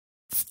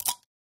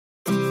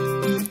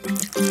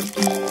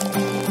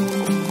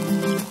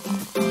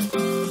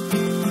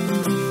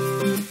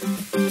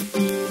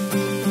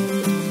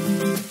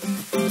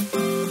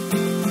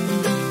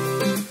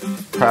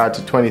regard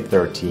to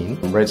 2013,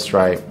 Red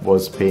Stripe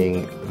was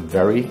paying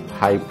very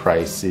high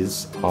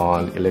prices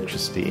on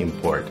electricity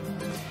import.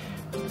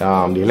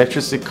 The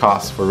electricity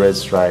costs for Red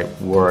Stripe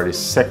were the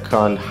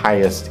second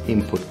highest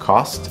input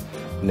cost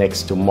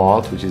next to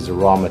malt, which is the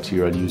raw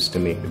material used to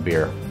make the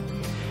beer.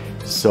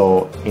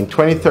 So in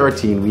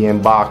 2013, we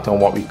embarked on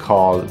what we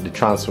call the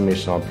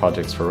transformational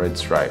projects for Red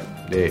Stripe.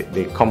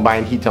 The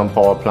combined heat and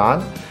power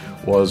plant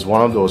was one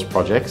of those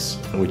projects,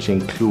 which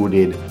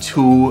included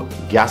 2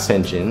 gas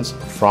engines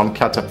from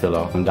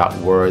Caterpillar that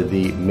were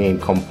the main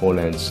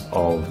components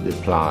of the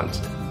plant.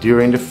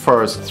 During the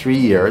first 3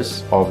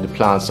 years of the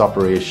plant's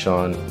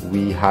operation,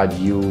 we had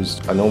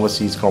used an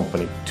overseas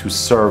company to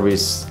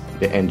service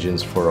the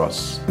engines for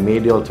us. We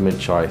made the ultimate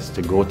choice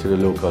to go to the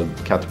local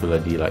Caterpillar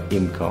dealer,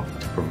 IMCA,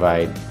 to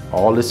provide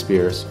all the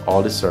spares,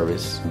 all the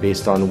service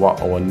based on what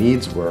our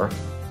needs were.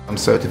 I'm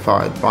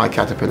certified by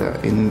Caterpillar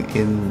in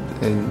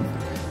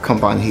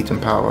combined heat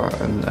and power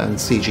and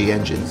CG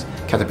engines,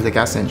 Caterpillar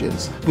gas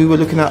engines. We were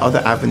looking at other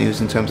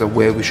avenues in terms of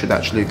where we should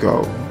actually go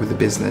with the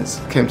business.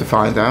 Came to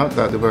find out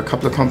that there were a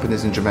couple of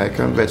companies in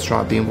Jamaica, Red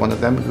Stripe being one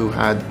of them, who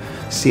had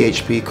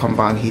CHP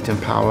combined heat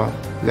and power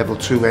level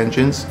 2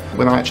 engines.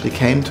 When I actually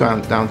came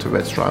down to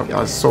Red Stripe,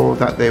 I saw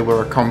that they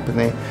were a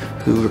company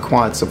who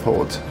required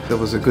support. There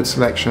was a good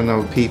selection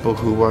of people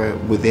who were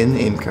within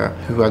IMCA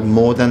who had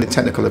more than the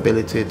technical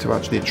ability to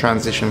actually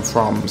transition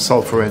from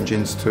sulfur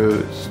engines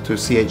to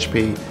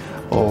CHP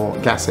or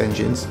gas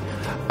engines.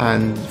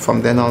 And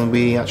from then on,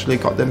 we actually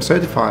got them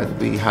certified.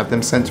 We had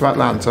them sent to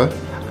Atlanta.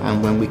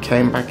 And when we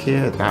came back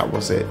here, that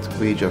was it.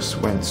 We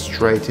just went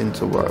straight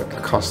into work.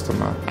 The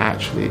customer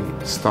actually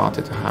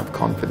started to have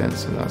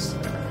confidence in us,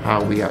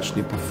 how we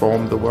actually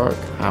performed the work,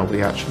 how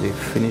we actually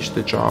finished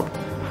the job,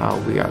 how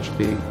we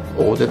actually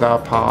ordered our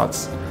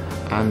parts,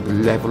 and the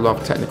level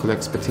of technical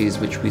expertise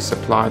which we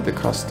supplied the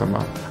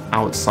customer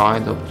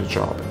outside of the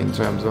job in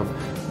terms of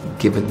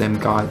giving them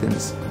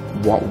guidance,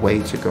 what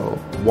way to go,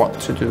 what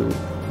to do,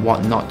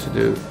 what not to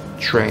do,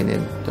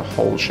 training, the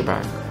whole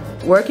shebang.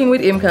 Working with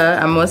IMCA,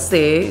 I must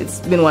say, it's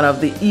been one of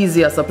the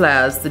easier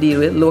suppliers to deal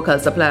with, local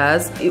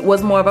suppliers. It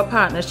was more of a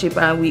partnership,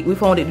 and we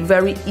found it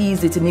very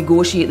easy to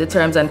negotiate the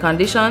terms and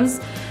conditions.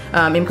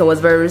 IMCA was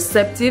very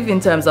receptive in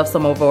terms of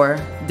some of our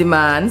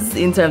demands,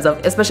 in terms of,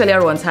 especially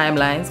around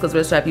timelines, because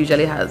Red Stripe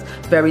usually has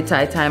very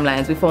tight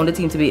timelines. We found the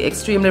team to be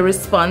extremely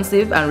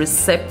responsive and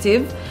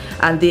receptive,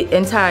 and the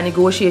entire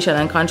negotiation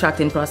and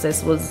contracting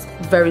process was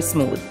very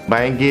smooth.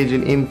 By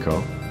engaging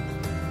IMCA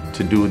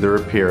to do the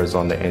repairs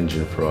on the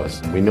engine for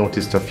us, we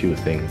noticed a few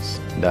things.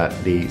 That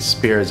the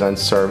spares and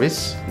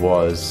service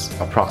was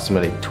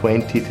approximately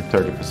 20 to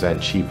 30%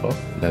 cheaper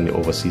than the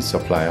overseas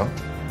supplier.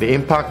 The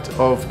impact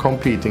of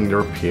completing the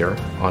repair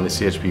on the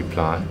CHP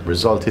plant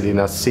resulted in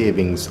a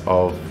savings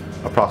of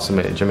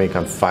approximately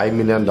Jamaican $5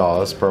 million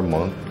per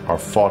month, or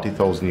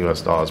 $40,000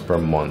 US per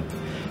month,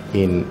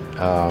 in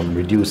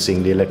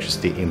reducing the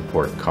electricity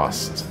import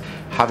costs.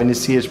 Having the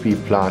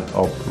CHP plant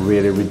up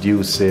really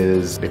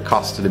reduces the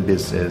cost to the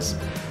business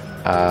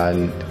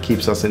and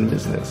keeps us in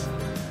business.